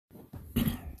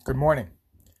Good morning.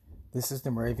 This is the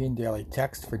Moravian Daily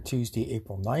Text for Tuesday,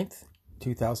 April 9th,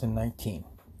 2019.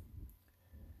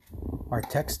 Our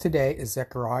text today is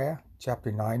Zechariah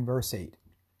chapter 9, verse 8.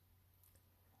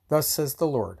 Thus says the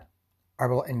Lord, I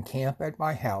will encamp at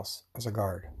my house as a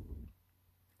guard.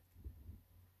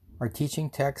 Our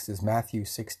teaching text is Matthew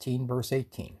 16, verse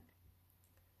 18.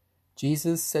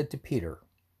 Jesus said to Peter,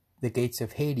 the gates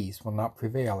of Hades will not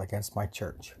prevail against my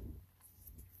church.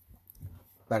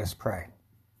 Let us pray.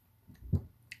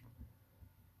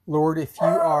 Lord, if you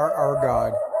are our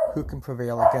God, who can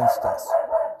prevail against us?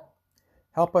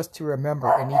 Help us to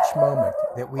remember in each moment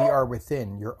that we are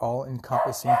within your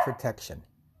all-encompassing protection.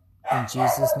 In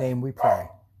Jesus' name we pray.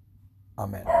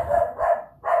 Amen.